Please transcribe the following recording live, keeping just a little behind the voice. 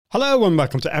Hello and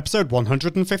welcome to episode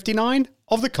 159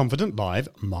 of the Confident Live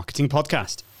Marketing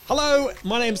Podcast. Hello,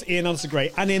 my name's Ian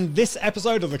Anderson-Gray, and in this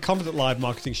episode of the Confident Live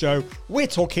Marketing Show, we're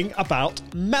talking about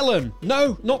Melon.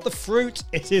 No, not the fruit.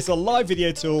 It is a live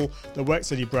video tool that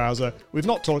works in your browser. We've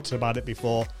not talked about it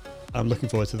before. I'm looking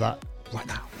forward to that right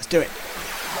now. Let's do it.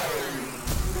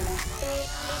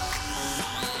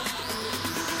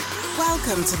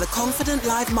 Welcome to the Confident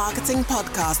Live Marketing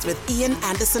Podcast with Ian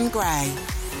Anderson-Gray.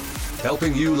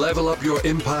 Helping you level up your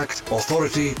impact,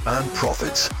 authority, and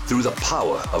profits through the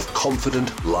power of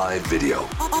confident live video.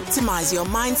 Optimize your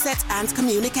mindset and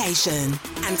communication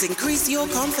and increase your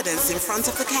confidence in front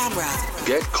of the camera.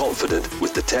 Get confident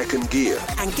with the tech and gear.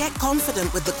 And get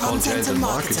confident with the content and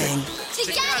marketing.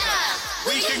 Together,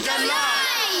 we can go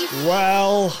live!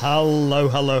 Well,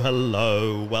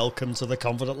 hello. Welcome to the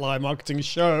Confident Live Marketing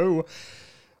Show.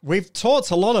 We've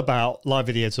talked a lot about live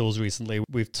video tools recently.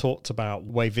 We've talked about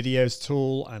Wave Video's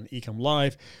tool and Ecamm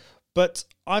Live, but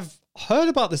I've heard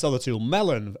about this other tool,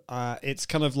 Melon. It's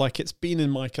kind of like it's been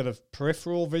in my kind of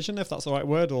peripheral vision, if that's the right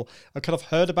word, or I've kind of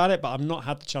heard about it, but I've not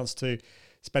had the chance to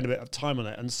spend a bit of time on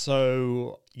it. And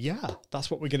so, yeah,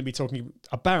 that's what we're going to be talking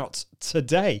about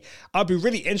today. I'd be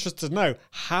really interested to know,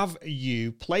 have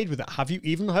you played with it? Have you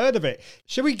even heard of it?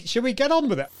 Should we get on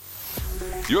with it?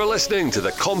 You're listening to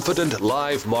the Confident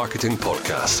Live Marketing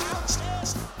Podcast.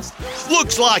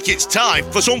 Looks like it's time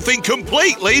for something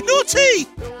completely nutty.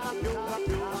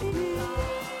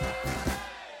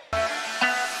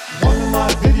 One of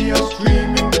my video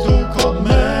streaming tool called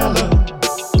Melon.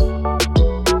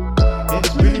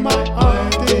 It's really my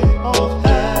idea of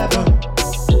heaven.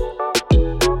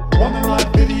 One of my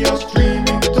video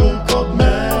streaming tool called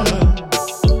Melon.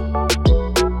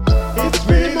 It's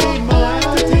really my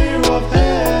idea of heaven.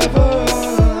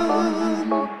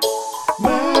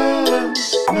 Melon,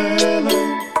 melon,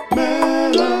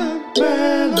 melon,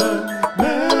 melon,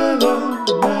 melon,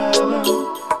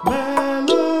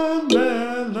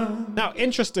 melon. Now,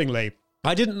 interestingly,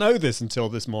 I didn't know this until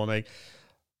this morning.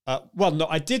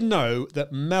 I did know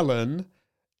that Melon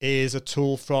is a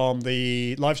tool from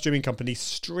the live streaming company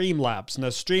Streamlabs. Now,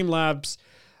 Streamlabs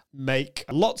make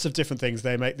lots of different things.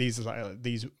 They make these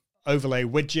overlay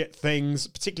widget things,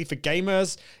 particularly for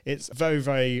gamers. It's very,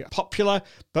 very popular.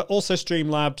 But also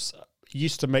Streamlabs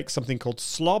used to make something called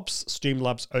Slobs,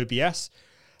 Streamlabs OBS.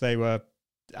 They were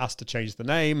asked to change the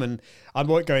name, and I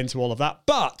won't go into all of that.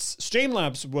 But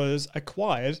Streamlabs was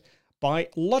acquired by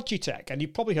Logitech, and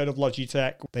you've probably heard of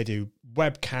Logitech. They do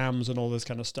webcams and all this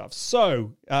kind of stuff.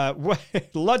 So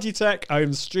Logitech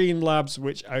owns Streamlabs,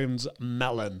 which owns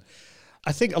Melon.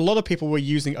 I think a lot of people were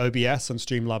using OBS and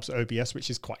Streamlabs OBS, which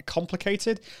is quite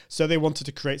complicated. So they wanted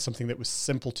to create something that was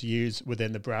simple to use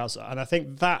within the browser. And I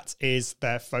think that is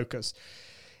their focus.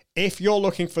 If you're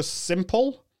looking for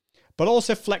simple, but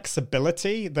also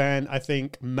flexibility, then I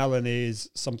think Melon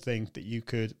is something that you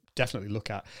could definitely look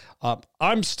at.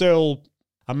 I'm still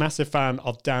a massive fan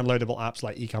of downloadable apps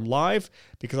like Ecamm Live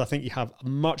because I think you have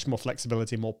much more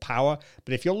flexibility, more power.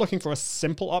 But if you're looking for a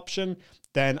simple option,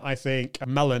 then I think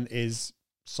Melon is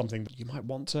something that you might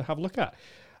want to have a look at.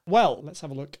 Well, let's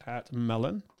have a look at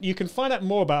Melon. You can find out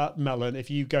more about Melon if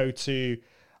you go to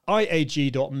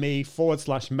iag.me/Melon.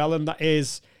 That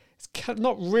is, it's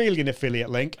not really an affiliate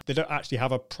link. They don't actually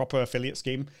have a proper affiliate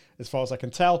scheme as far as I can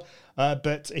tell.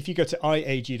 But if you go to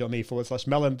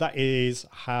iag.me/Melon, that is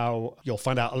how you'll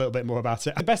find out a little bit more about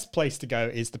it. The best place to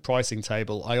go is the pricing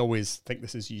table. I always think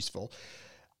this is useful.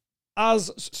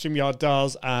 As StreamYard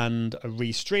does and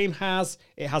Restream has,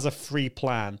 it has a free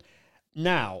plan.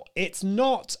 Now, it's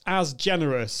not as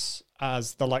generous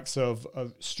as the likes of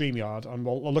StreamYard, and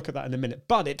we'll look at that in a minute,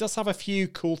 but it does have a few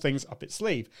cool things up its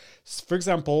sleeve. For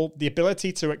example, the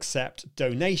ability to accept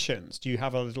donations. You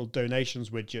have a little donations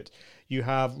widget. You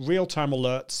have real-time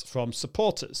alerts from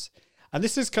supporters. And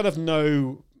this is kind of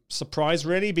no surprise,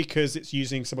 really, because it's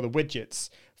using some of the widgets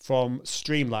from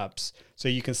Streamlabs. So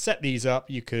you can set these up,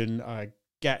 you can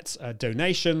get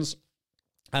donations,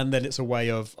 and then it's a way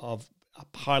of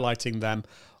highlighting them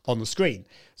on the screen.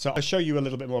 So I'll show you a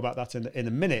little bit more about that in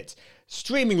a minute.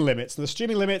 Streaming limits. And the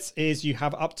streaming limits is you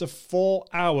have up to 4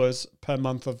 hours per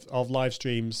month of live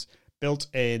streams built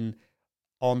in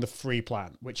on the free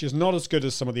plan, which is not as good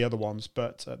as some of the other ones,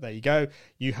 but there you go.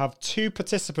 You have 2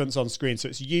 participants on screen, so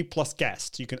it's you plus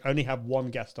guest. You can only have 1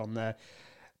 guest on there.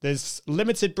 There's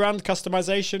limited brand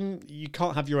customization. You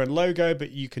can't have your own logo, but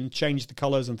you can change the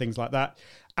colors and things like that.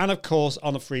 And of course,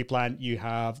 on the free plan, you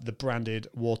have the branded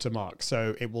watermark.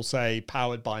 So it will say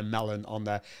powered by Melon on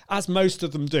there, as most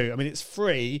of them do. I mean, it's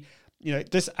free. You know,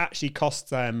 this actually costs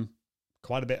them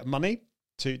quite a bit of money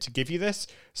to give you this.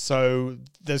 So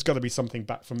there's got to be something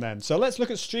back from them. So let's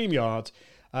look at StreamYard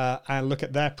and look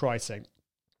at their pricing.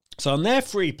 So on their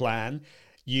free plan,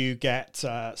 you get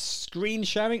screen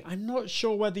sharing. I'm not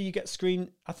sure whether you get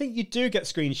I think you do get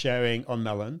screen sharing on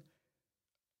Melon.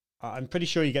 I'm pretty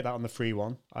sure you get that on the free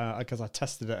one because I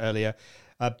tested it earlier.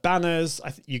 Banners,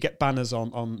 you get banners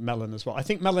on Melon as well. I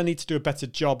think Melon needs to do a better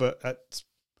job at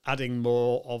adding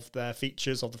more of their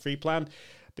features of the free plan.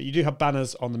 But you do have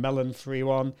banners on the Melon free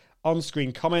one.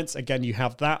 On-screen comments, again, you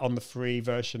have that on the free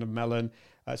version of Melon.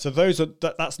 So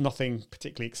that's nothing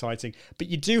particularly exciting. But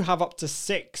you do have up to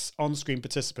 6 on-screen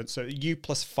participants. So you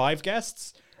plus 5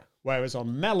 guests. Whereas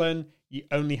on Melon, you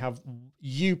only have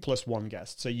you plus 1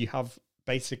 guest. So you have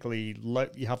basically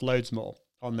you have loads more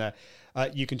on there.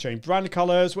 You can change brand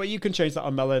colors. Well, you can change that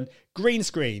on Melon. Green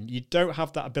screen, you don't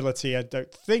have that ability, I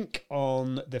don't think,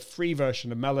 on the free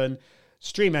version of Melon.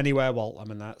 Stream anywhere, well, I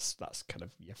mean, that's kind of,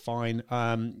 you're fine.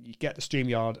 You get the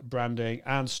StreamYard branding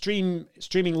and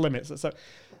streaming limits. So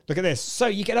look at this. So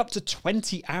you get up to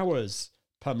 20 hours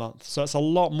per month. So it's a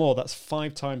lot more. That's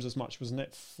 5 times as much, wasn't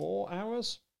it? 4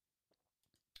 hours?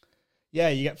 Yeah,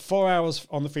 you get 4 hours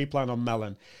on the free plan on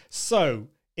Melon. So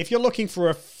if you're looking for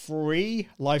a free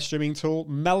live streaming tool,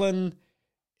 Melon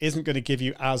isn't going to give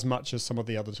you as much as some of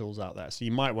the other tools out there. So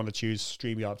you might want to choose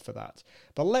StreamYard for that.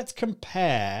 But let's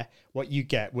compare what you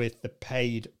get with the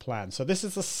paid plan. So this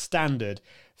is the standard.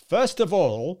 First of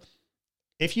all,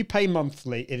 if you pay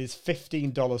monthly, it is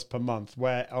 $15 per month,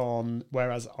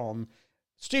 whereas on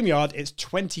StreamYard, it's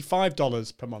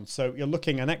 $25 per month. So you're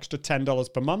looking an extra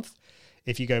 $10 per month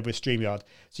if you go with StreamYard.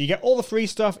 So you get all the free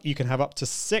stuff. You can have up to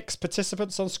 6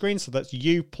 participants on screen. So that's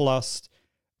you plus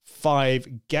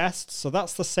 5 guests. So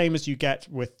that's the same as you get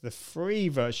with the free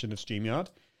version of StreamYard.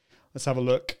 Let's have a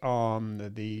look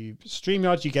on the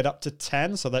StreamYard. You get up to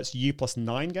 10. So that's you plus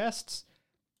 9 guests.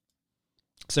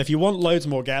 So if you want loads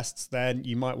more guests, then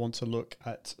you might want to look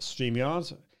at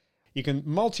StreamYard. You can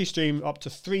multi-stream up to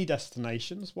 3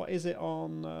 destinations. What is it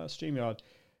on StreamYard?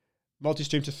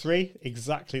 Multi-stream to 3,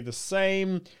 exactly the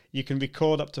same. You can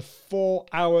record up to 4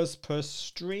 hours per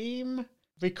stream.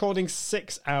 Recording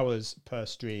 6 hours per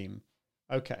stream.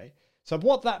 Okay. So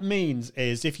what that means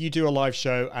is if you do a live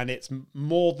show and it's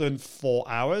more than 4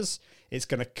 hours, it's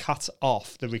going to cut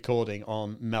off the recording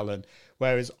on Melon.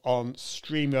 Whereas on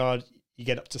StreamYard, you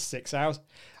get up to 6 hours.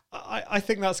 I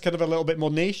think that's kind of a little bit more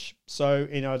niche. So,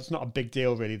 it's not a big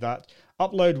deal really that.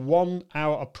 Upload 1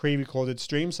 hour of pre-recorded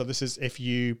stream. So this is if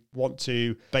you want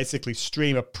to basically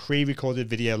stream a pre-recorded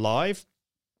video live.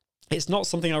 It's not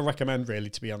something I recommend really,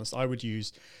 to be honest. I would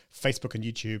use Facebook and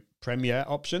YouTube Premiere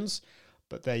options.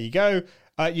 But there you go.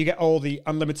 You get all the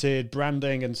unlimited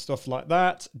branding and stuff like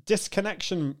that. Disconnect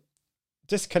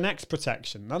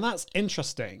protection. Now that's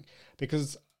interesting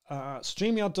because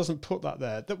StreamYard doesn't put that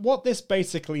there. What this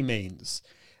basically means,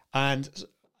 and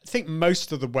I think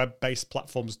most of the web-based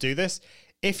platforms do this,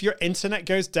 if your internet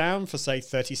goes down for, say,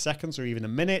 30 seconds or even a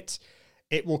minute,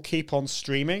 it will keep on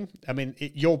streaming. I mean,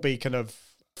 you'll be kind of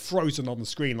frozen on the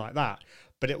screen like that,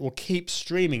 but it will keep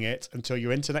streaming it until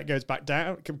your internet goes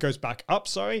back up,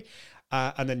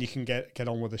 and then you can get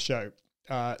on with the show.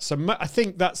 So I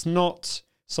think that's not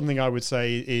something I would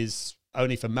say is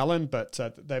only for Melon, but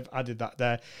they've added that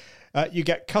there. You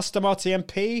get custom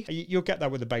RTMP. You'll get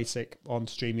that with the basic on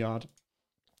StreamYard.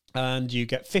 And you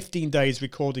get 15 days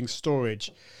recording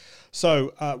storage.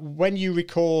 So when you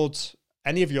record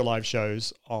any of your live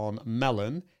shows on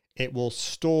Melon, it will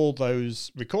store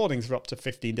those recordings for up to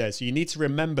 15 days. So you need to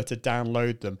remember to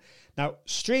download them. Now,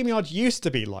 StreamYard used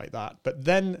to be like that, but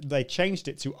then they changed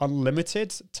it to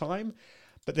unlimited time.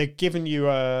 But they've given you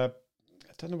I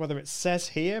don't know whether it says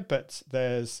here, but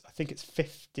I think it's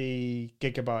 50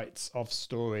 gigabytes of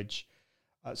storage.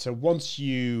 So once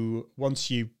you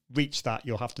reach that,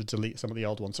 you'll have to delete some of the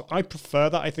old ones. So I prefer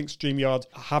that. I think StreamYard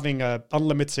having a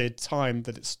unlimited time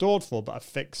that it's stored for, but a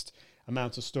fixed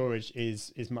amount of storage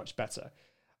is much better.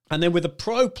 And then with the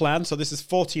Pro plan, so this is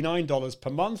 $49 per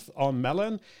month on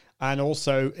Melon, and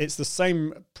also it's the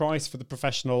same price for the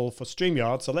Professional for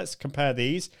StreamYard. So let's compare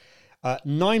these.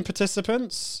 9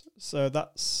 participants, so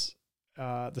that's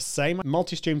the same.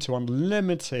 Multi-stream to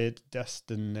unlimited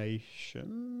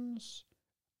destinations.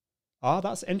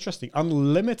 That's interesting.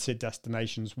 Unlimited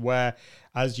destinations,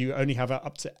 whereas you only have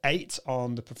up to 8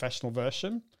 on the Professional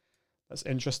version. That's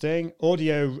interesting.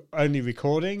 Audio only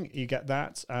recording, you get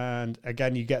that. And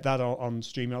again, you get that on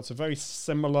StreamYard. So very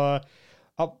similar.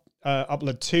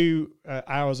 Upload 2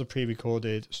 hours of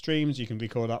pre-recorded streams. You can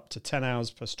record up to 10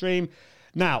 hours per stream.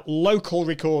 Now, local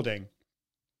recording.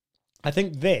 I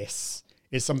think this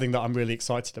is something that I'm really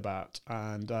excited about.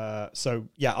 And so,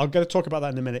 yeah, I'm going to talk about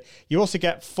that in a minute. You also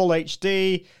get full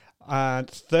HD and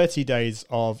 30 days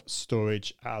of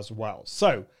storage as well.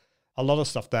 So a lot of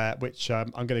stuff there, which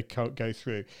I'm going to go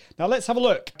through. Now, let's have a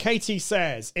look. Katie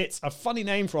says, it's a funny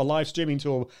name for a live streaming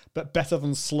tool, but better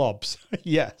than Slobs.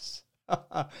 Yes.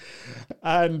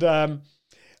 And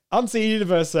Unseen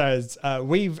Universe says,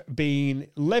 we've been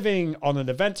living on an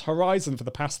event horizon for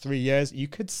the past 3 years. You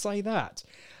could say that.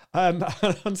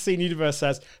 Unseen Universe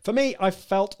says, for me, I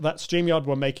felt that StreamYard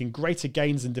were making greater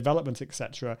gains in development,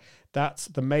 etc. That's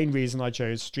the main reason I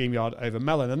chose StreamYard over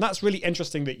Melon. And that's really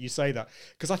interesting that you say that,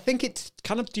 because I think it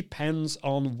kind of depends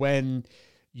on when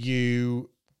you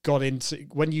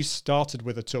started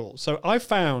with a tool. So I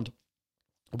found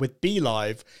with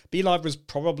BeLive was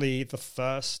probably the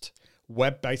first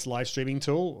web-based live streaming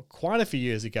tool quite a few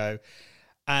years ago,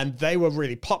 and they were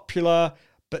really popular.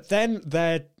 But then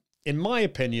in my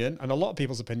opinion, and a lot of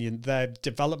people's opinion, their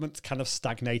development kind of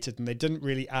stagnated and they didn't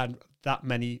really add that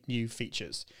many new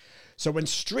features. So when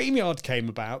StreamYard came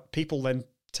about, people then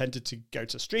tended to go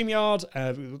to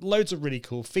StreamYard, loads of really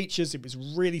cool features. It was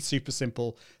really super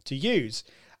simple to use.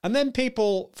 And then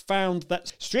people found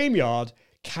that StreamYard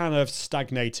kind of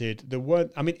stagnated.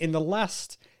 In the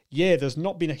last year, there's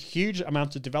not been a huge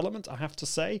amount of development, I have to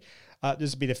say.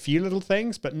 There's been a few little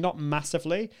things, but not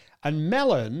massively. And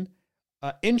Melon,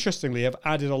 interestingly, have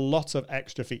added a lot of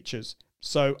extra features.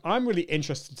 So I'm really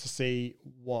interested to see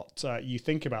what you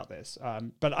think about this.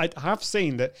 But I have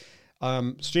seen that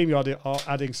StreamYard are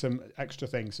adding some extra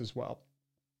things as well.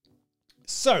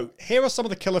 So here are some of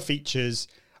the killer features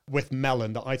with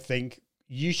Melon that I think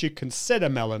you should consider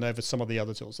Melon over some of the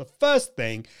other tools. The first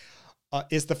thing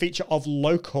is the feature of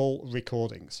local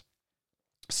recordings.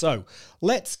 So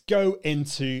let's go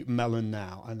into Melon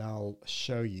now, and I'll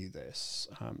show you this.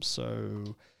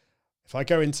 So if I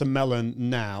go into Melon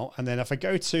now, and then if I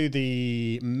go to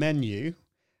the menu,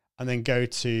 and then go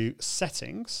to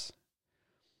settings.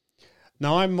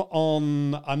 Now I'm not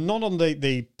on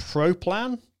the Pro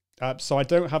plan, so I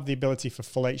don't have the ability for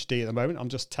full HD at the moment. I'm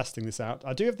just testing this out.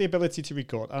 I do have the ability to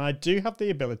record, and I do have the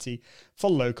ability for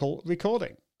local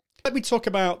recording. Let me talk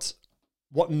about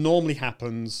what normally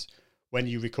happens when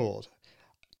you record.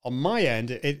 On my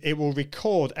end, it will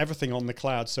record everything on the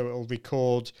cloud. So it will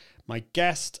record my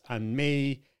guest and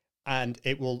me, and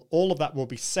all of that will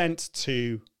be sent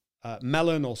to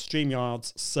Melon or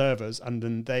StreamYard's servers, and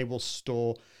then they will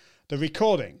store the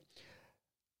recording.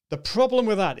 The problem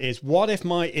with that is, what if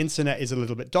my internet is a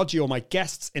little bit dodgy, or my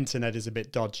guest's internet is a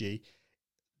bit dodgy?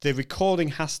 The recording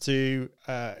has to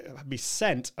be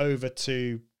sent over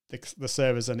to the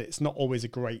servers, and it's not always a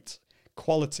great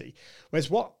quality. Whereas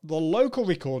what the local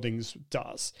recordings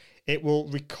does, it will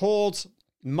record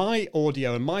my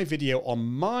audio and my video on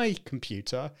my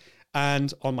computer,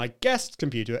 and on my guest's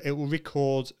computer, it will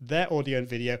record their audio and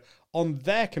video on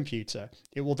their computer.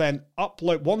 It will then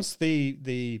upload, once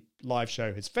the live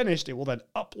show has finished, it will then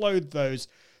upload those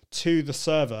to the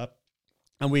server,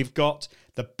 and we've got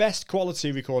the best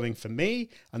quality recording for me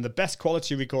and the best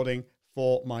quality recording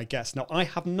for my guests. Now, I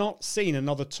have not seen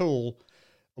another tool,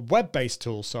 a web-based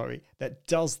tool, that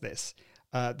does this.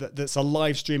 That's a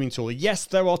live streaming tool. Yes,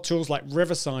 there are tools like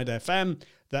Riverside FM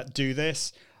that do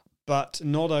this, but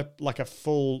not a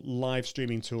full live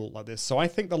streaming tool like this. So I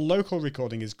think the local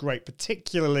recording is great,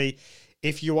 particularly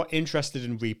if you are interested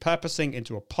in repurposing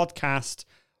into a podcast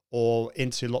or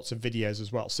into lots of videos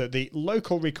as well. So the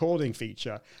local recording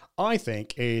feature, I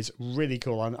think, is really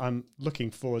cool. I'm looking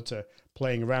forward to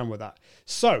playing around with that.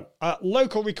 So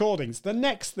local recordings. The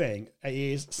next thing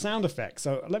is sound effects.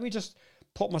 So let me just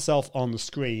put myself on the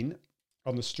screen,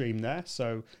 on the stream there.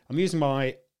 So I'm using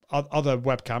my other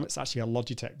webcam. It's actually a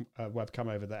Logitech webcam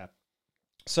over there.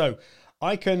 So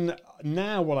I can,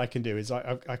 now what I can do is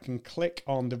I can click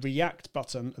on the React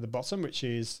button at the bottom, which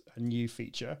is a new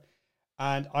feature.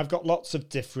 And I've got lots of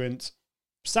different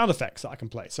sound effects that I can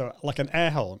play. So like an air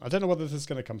horn. I don't know whether this is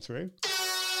going to come through.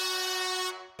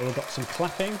 Oh, we've got some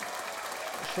clapping.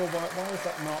 Not sure why is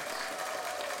that not?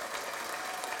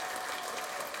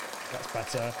 That's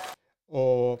better.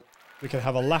 Or we can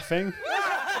have a laughing.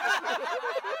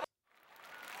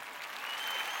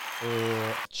 Or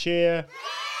a cheer.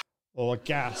 Or a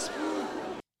gasp.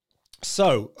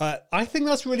 So I think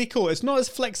that's really cool. It's not as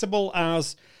flexible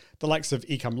as the likes of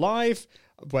Ecamm Live,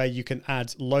 where you can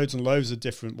add loads and loads of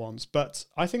different ones. But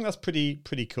I think that's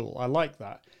pretty cool. I like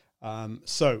that.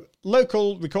 So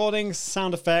local recordings,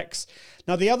 sound effects.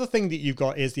 Now, the other thing that you've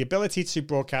got is the ability to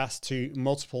broadcast to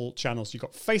multiple channels. You've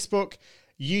got Facebook,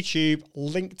 YouTube,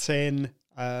 LinkedIn.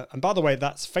 And by the way,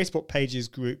 that's Facebook pages,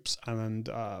 groups, and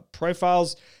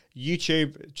profiles.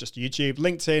 YouTube, just YouTube,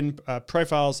 LinkedIn,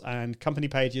 profiles and company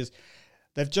pages.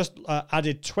 They've just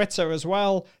added Twitter as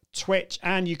well, Twitch,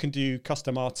 and you can do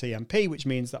custom RTMP, which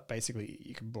means that basically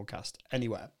you can broadcast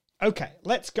anywhere. Okay,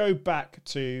 let's go back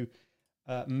to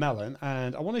Melon,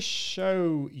 and I want to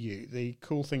show you the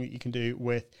cool thing that you can do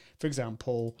with, for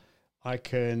example, I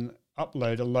can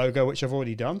upload a logo, which I've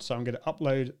already done. So I'm going to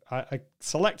upload, I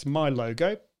select my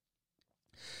logo.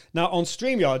 Now on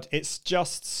StreamYard, it's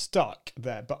just stuck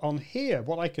there. But on here,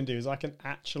 what I can do is I can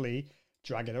actually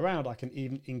drag it around. I can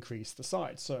even increase the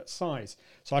size.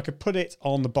 So I could put it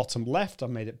on the bottom left. I've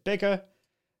made it bigger,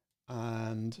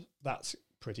 and that's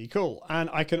pretty cool. And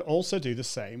I can also do the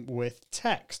same with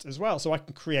text as well. So I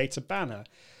can create a banner.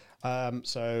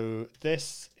 So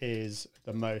this is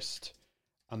the most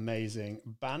amazing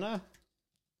banner.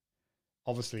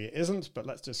 Obviously it isn't, but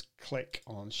let's just click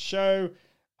on show.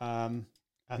 And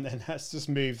then let's just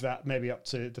move that maybe up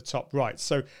to the top right.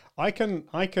 So I can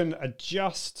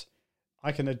adjust this.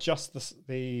 I can adjust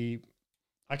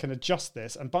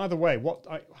this. And by the way, what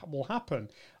will happen?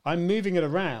 I'm moving it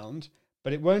around,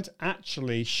 but it won't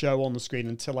actually show on the screen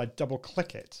until I double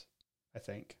click it. I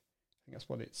think that's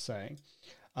what it's saying.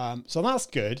 So that's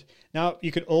good. Now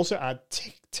you can also add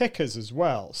tickers as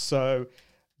well. So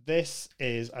this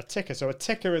is a ticker. So a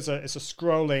ticker is a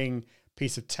scrolling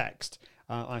piece of text.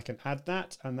 I can add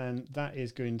that, and then that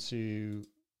is going to,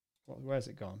 where's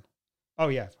it gone? Oh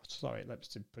yeah, sorry,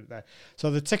 let's put it there. So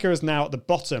the ticker is now at the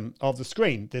bottom of the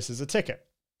screen. This is a ticker.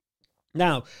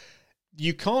 Now,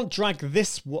 you can't drag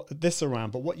this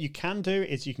around, but what you can do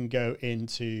is you can go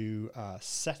into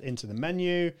set into the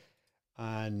menu.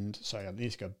 And sorry, I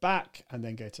need to go back and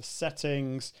then go to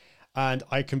settings, and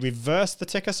I can reverse the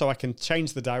ticker, so I can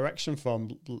change the direction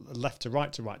from left to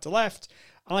right to left,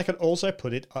 and I can also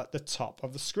put it at the top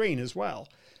of the screen as well.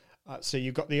 So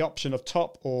you've got the option of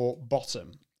top or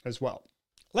bottom as well.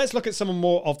 Let's look at some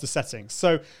more of the settings.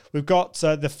 So we've got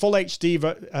the full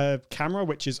HD camera,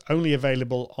 which is only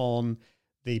available on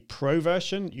the Pro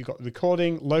version. You've got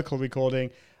recording, local recording.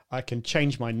 I can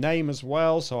change my name as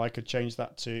well, so I could change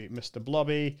that to Mr.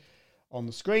 Blobby on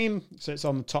the screen. So it's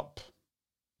on the top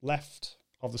left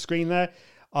of the screen there.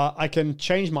 I can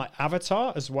change my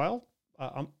avatar as well.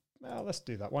 Well, let's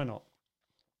do that. Why not?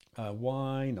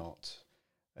 Why not?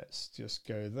 Let's just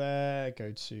go there.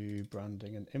 Go to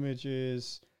branding and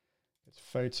images. Go to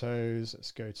photos.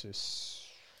 Let's go to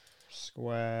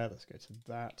square. Let's go to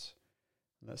that.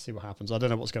 Let's see what happens. I don't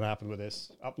know what's going to happen with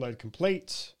this. Upload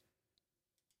complete.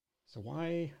 So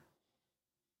why?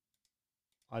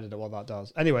 I don't know what that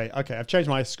does. Anyway, okay, I've changed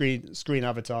my screen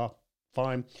avatar.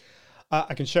 Fine.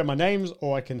 I can show my names,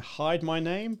 or I can hide my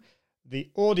name. The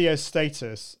audio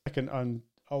status, I can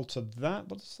alter that.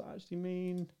 What does that actually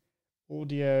mean?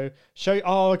 Audio. Show.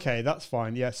 Oh, okay, that's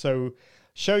fine. Yeah, so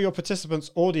show your participants'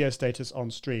 audio status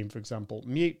on stream, for example.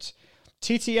 Mute.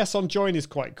 TTS on join is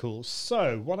quite cool.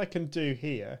 So what I can do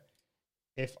here,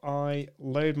 if I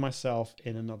load myself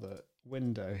in another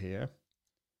window here,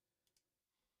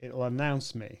 it'll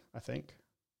announce me, I think.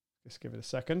 Just give it a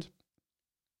second.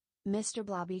 Mr.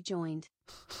 Blobby joined.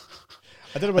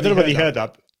 I don't know whether you heard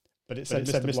that, but it said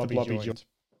Mr. Blobby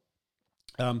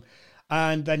joined.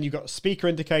 And then you've got speaker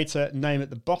indicator, name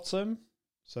at the bottom.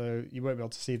 So you won't be able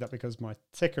to see that because my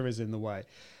ticker is in the way.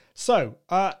 So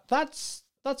that's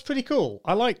pretty cool.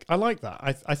 I like that.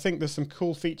 I think there's some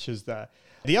cool features there.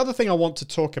 The other thing I want to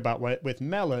talk about with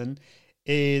Melon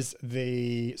is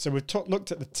so we've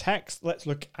looked at the text. Let's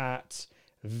look at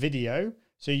video.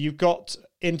 So you've got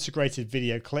integrated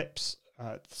video clips.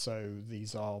 So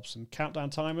these are some countdown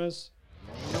timers.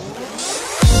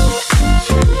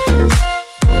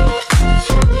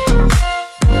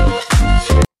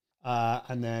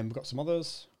 And then we've got some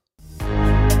others.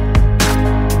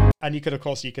 And you could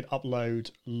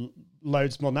upload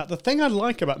loads more. Now, the thing I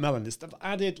like about Melon is they've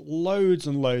added loads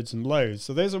and loads and loads.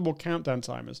 So those are more countdown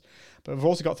timers. But we've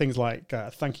also got things like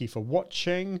thank you for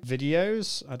watching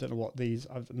videos. I don't know what these,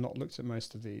 I've not looked at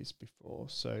most of these before.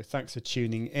 So thanks for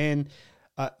tuning in.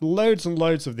 Loads and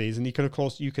loads of these. And you can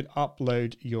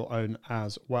upload your own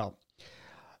as well.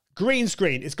 Green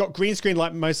screen. It's got green screen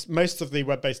like most of the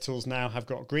web-based tools now have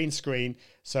got green screen.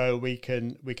 So we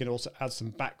can also add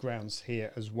some backgrounds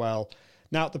here as well.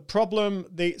 Now the problem,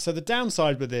 the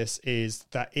downside with this is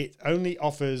that it only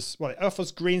offers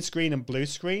green screen and blue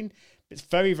screen. It's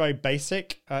very, very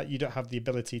basic. You don't have the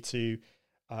ability to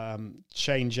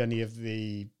change any of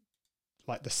the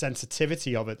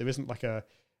sensitivity of it. There isn't like a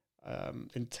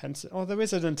intensity. Oh, there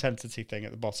is an intensity thing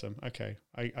at the bottom. Okay,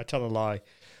 I tell a lie.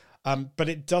 But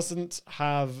it doesn't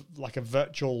have like a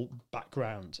virtual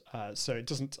background. So it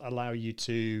doesn't allow you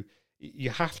to,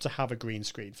 You have to have a green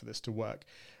screen for this to work.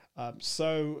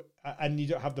 And you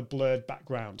don't have the blurred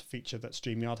background feature that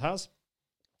StreamYard has.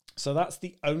 So that's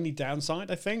the only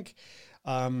downside, I think.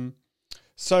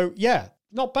 So yeah,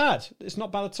 not bad. It's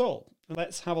not bad at all.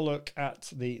 Let's have a look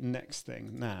at the next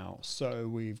thing now. So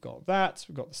we've got that.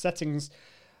 We've got the settings.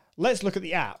 Let's look at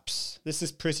the apps. This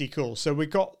is pretty cool. So we've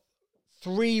got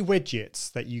 3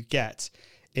 widgets that you get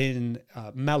in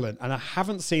Melon, and I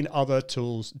haven't seen other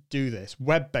tools do this,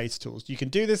 web-based tools. You can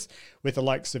do this with the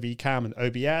likes of Ecamm and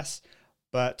OBS,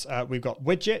 but we've got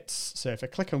widgets. So if I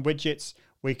click on widgets,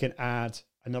 we can add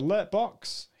an alert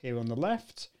box here on the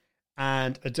left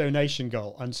and a donation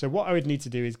goal. And so what I would need to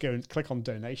do is go and click on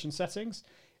donation settings.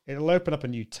 It'll open up a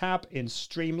new tab in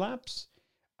Streamlabs,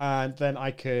 and then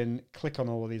I can click on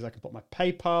all of these. I can put my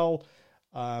PayPal,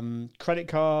 credit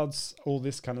cards, all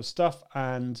this kind of stuff,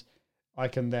 and I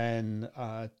can then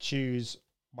choose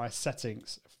my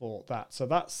settings for that. So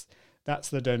that's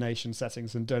the donation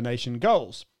settings and donation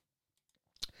goals.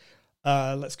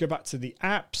 Let's go back to the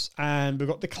apps, and we've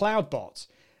got the CloudBot.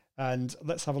 And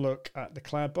let's have a look at the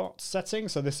CloudBot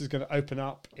settings. So this is going to open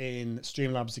up in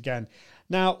Streamlabs again.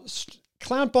 Now,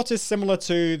 CloudBot is similar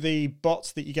to the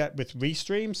bots that you get with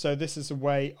Restream. So this is a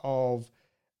way of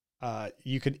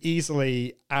you can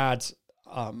easily add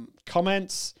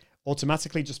comments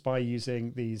automatically just by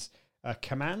using these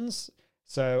commands.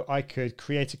 So I could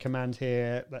create a command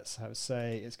here. Let's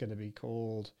say it's going to be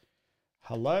called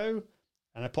hello.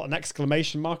 And I put an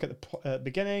exclamation mark at the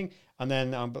beginning, and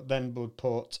then we'll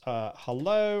put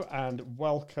hello and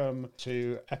welcome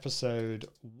to episode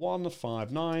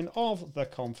 159 of the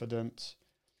Confident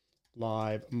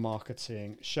Live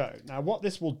Marketing Show. Now, what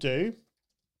this will do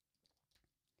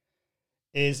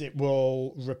is it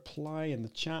will reply in the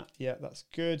chat. Yeah, that's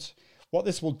good. What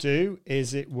this will do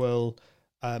is it will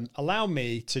allow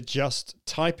me to just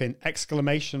type in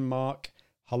exclamation mark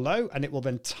hello, and it will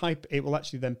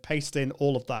actually then paste in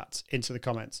all of that into the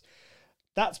comments.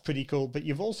 That's pretty cool. But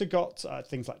you've also got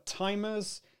things like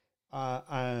timers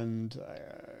and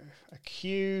a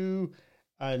queue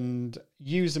and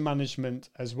user management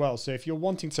as well. So if you're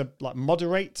wanting to like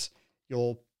moderate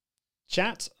your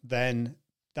chat, then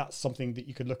that's something that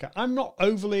you could look at. I'm not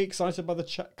overly excited by the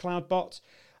CloudBot.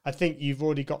 I think you've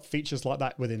already got features like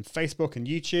that within Facebook and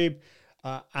YouTube.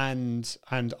 And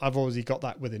I've already got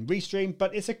that within Restream,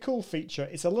 but it's a cool feature.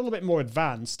 It's a little bit more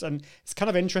advanced, and it's kind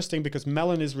of interesting because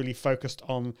Melon is really focused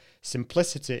on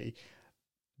simplicity.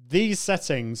 These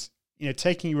settings,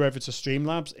 taking you over to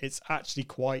Streamlabs, it's actually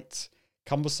quite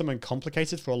cumbersome and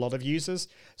complicated for a lot of users.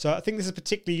 So I think this is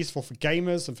particularly useful for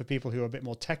gamers and for people who are a bit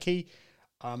more techie.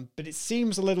 But it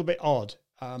seems a little bit odd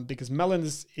because Melon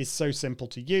is so simple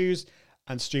to use,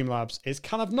 and Streamlabs is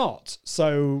kind of not.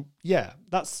 So yeah,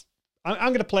 I'm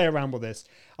going to play around with this.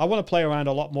 I want to play around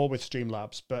a lot more with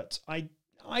Streamlabs, but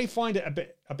I find it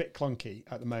a bit clunky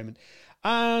at the moment.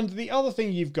 And the other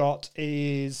thing you've got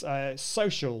is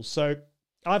social. So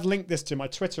I've linked this to my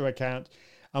Twitter account,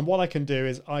 and what I can do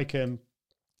is I can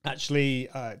actually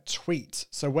tweet.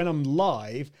 So when I'm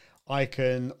live, I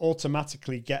can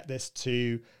automatically get this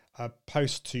to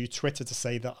post to Twitter to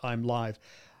say that I'm live.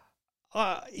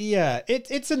 Yeah,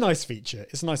 it's a nice feature.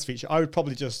 It's a nice feature. I would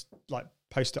probably just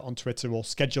post it on Twitter or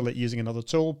schedule it using another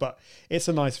tool, but it's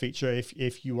a nice feature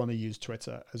if you want to use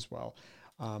Twitter as well.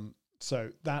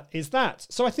 So that is that.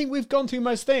 So I think we've gone through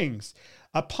most things,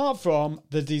 apart from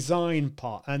the design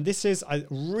part. And this is a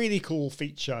really cool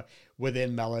feature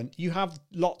within Melon. You have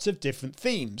lots of different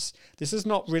themes. This is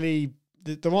not really,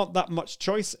 there aren't that much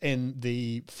choice in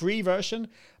the free version,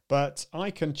 but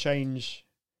I can change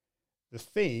the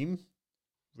theme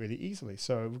really easily.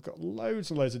 So we've got loads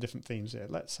and loads of different themes here.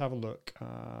 Let's have a look.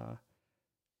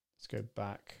 Let's go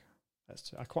back.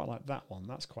 I quite like that one.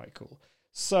 That's quite cool.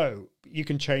 So you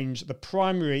can change the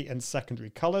primary and secondary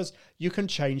colors. You can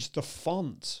change the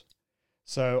font.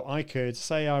 So I could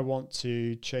say I want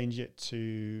to change it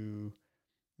to,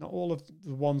 not all of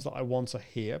the ones that I want are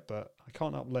here, but I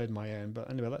can't upload my own.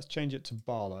 But anyway, let's change it to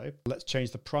Barlow. Let's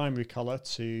change the primary color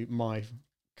to my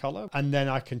color, and then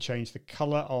I can change the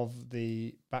color of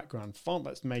the background font.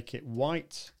 Let's make it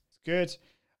white. It's good.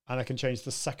 And I can change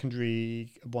the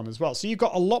secondary one as well. So you've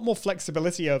got a lot more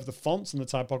flexibility over the fonts and the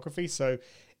typography. So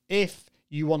if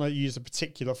you want to use a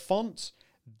particular font,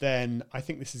 then I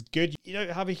think this is good. You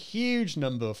don't have a huge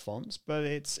number of fonts, but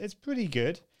it's pretty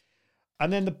good.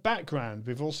 And then the background,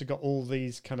 we've also got all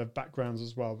these kind of backgrounds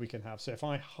as well we can have. So if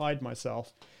I hide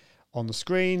myself on the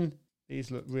screen,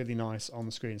 these look really nice on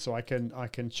the screen, so I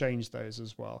can change those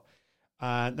as well.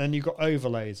 And then you've got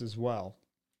overlays as well.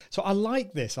 So I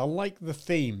like this. I like the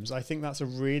themes. I think that's a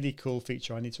really cool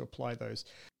feature. I need to apply those.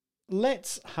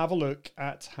 let's have a look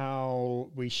at how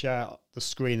we share the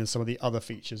screen and some of the other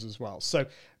features as well. So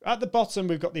at the bottom,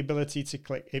 we've got the ability to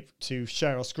click it to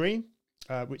share our screen,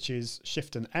 which is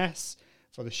Shift and S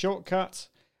for the shortcut.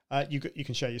 You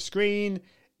can share your screen.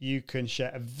 You can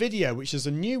share a video, which is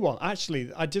a new one.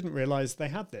 Actually, I didn't realize they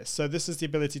had this. So this is the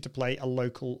ability to play a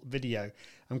local video.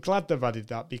 I'm glad they've added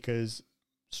that because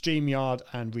StreamYard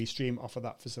and Restream offer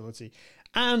that facility.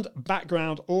 And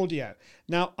background audio.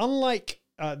 Now, unlike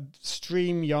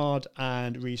StreamYard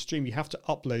and Restream, you have to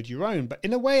upload your own. But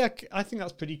in a way, I think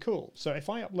that's pretty cool. So if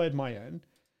I upload my own,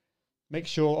 make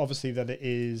sure, obviously, that it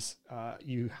is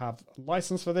you have a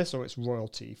license for this or it's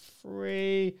royalty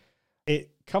free.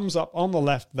 It comes up on the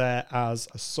left there as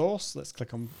a source. Let's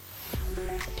click on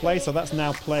play. So that's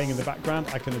now playing in the background.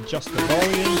 I can adjust the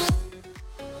volume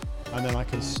and then I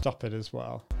can stop it as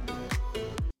well.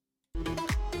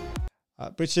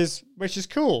 Which is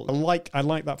cool. I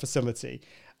like that facility.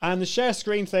 And the share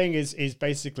screen thing is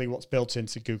basically what's built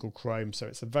into Google Chrome. So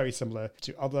it's very similar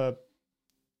to other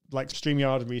like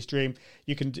StreamYard and Restream.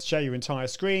 You can share your entire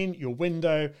screen, your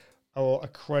window, or a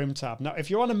Chrome tab. Now, if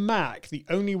you're on a Mac, the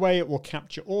only way it will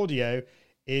capture audio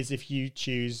is if you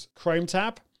choose Chrome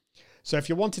tab. So if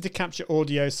you wanted to capture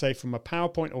audio, say from a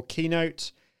PowerPoint or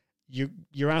Keynote,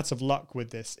 you're out of luck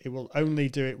with this. It will only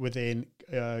do it within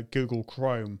Google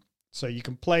Chrome. So you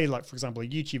can play, like, for example, a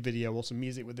YouTube video or some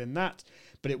music within that,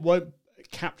 but it won't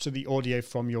capture the audio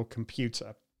from your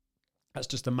computer. That's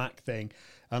just a Mac thing.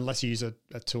 Unless you use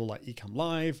a tool like Ecamm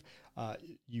Live,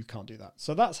 you can't do that.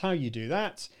 So that's how you do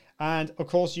that. And, of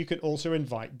course, you can also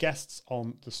invite guests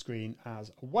on the screen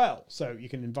as well. So you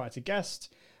can invite a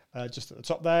guest just at the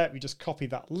top there. You just copy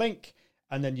that link,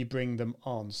 and then you bring them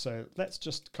on. So let's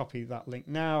just copy that link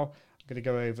now. I'm going to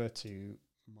go over to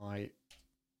my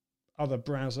other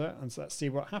browser and let's see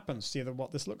what happens, see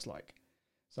what this looks like.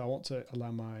 So I want to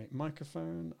allow my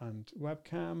microphone and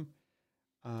webcam.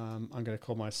 I'm going to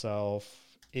call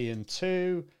myself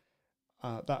Ian2.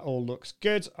 That all looks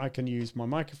good. I can use my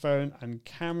microphone and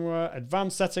camera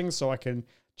advanced settings, so I can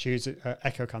choose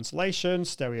echo cancellation,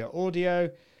 stereo audio.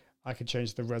 I can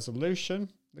change the resolution.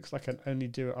 Looks like I can only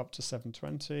do it up to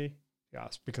 720. Yeah,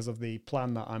 it's because of the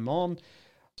plan that I'm on.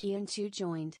 Ian2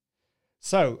 joined.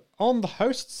 So on the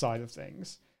host side of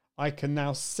things, I can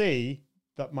now see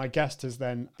that my guest has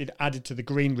then been added to the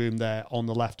green room there on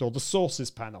the left, or the sources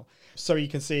panel. So you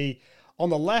can see on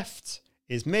the left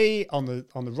is me, on the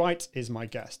right is my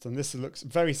guest. And this looks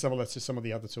very similar to some of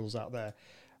the other tools out there.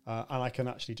 And I can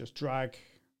actually just drag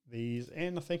these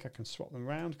in. I think I can swap them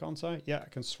around, can't I? Yeah, I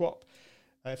can swap.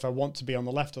 If I want to be on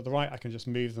the left or the right, I can just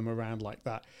move them around like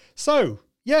that. So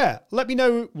yeah, let me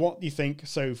know what you think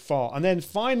so far. And then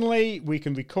finally, we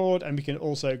can record and we can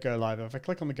also go live. If I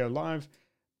click on the Go Live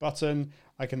button,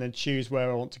 I can then choose where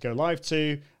I want to go live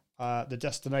to. The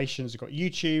destinations, we've got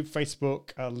YouTube,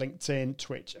 Facebook, LinkedIn,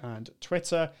 Twitch, and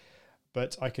Twitter.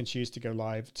 But I can choose to go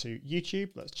live to YouTube.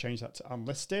 Let's change that to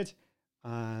unlisted.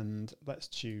 And let's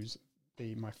choose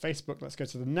my Facebook. Let's go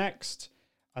to the next.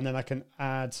 And then I can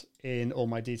add in all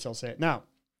my details here. Now,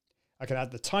 I can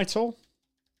add the title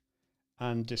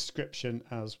and description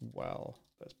as well.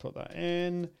 Let's put that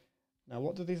in. Now,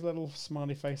 what do these little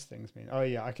smiley face things mean? Oh,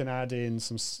 yeah, I can add in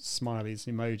some smileys,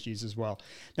 emojis as well.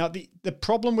 Now, the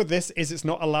problem with this is it's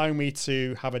not allowing me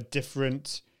to have a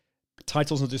different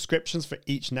titles and descriptions for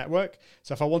each network.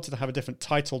 So if I wanted to have a different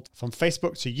title from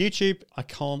Facebook to YouTube, I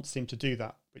can't seem to do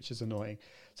that, which is annoying.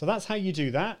 So that's how you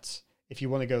do that if you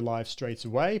want to go live straight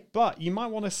away. But you might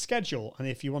want to schedule. And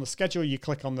if you want to schedule, you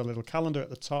click on the little calendar at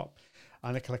the top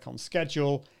and I click on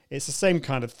schedule. It's the same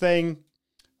kind of thing.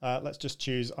 Let's just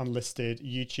choose unlisted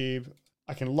YouTube.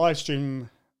 I can live stream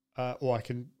or I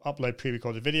can upload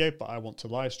pre-recorded video, but I want to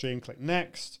live stream. Click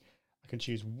next. I can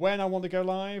choose when I want to go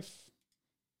live.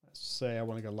 Let's say I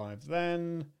want to go live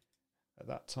then at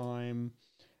that time.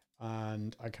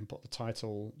 And I can put the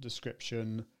title,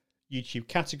 description, YouTube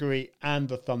category, and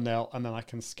the thumbnail, and then I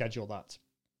can schedule that.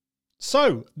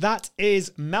 So that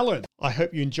is Melon. I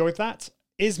hope you enjoyed that.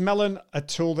 Is Melon a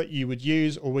tool that you would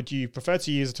use, or would you prefer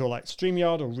to use a tool like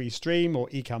StreamYard or Restream or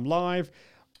Ecamm Live?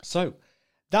 So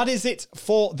that is it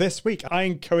for this week. I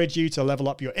encourage you to level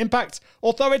up your impact,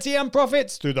 authority, and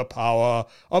profits through the power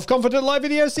of Confident Live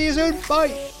Video. See you soon. Bye.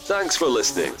 Thanks for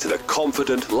listening to the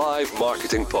Confident Live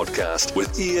Marketing Podcast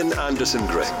with Ian Anderson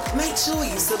Gray. Make sure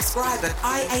you subscribe at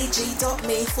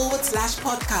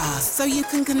iag.me/podcast so you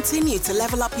can continue to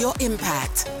level up your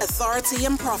impact, authority,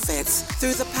 and profits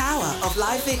through the power of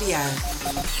live video.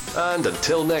 And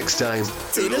until next time,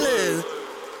 Toodaloo.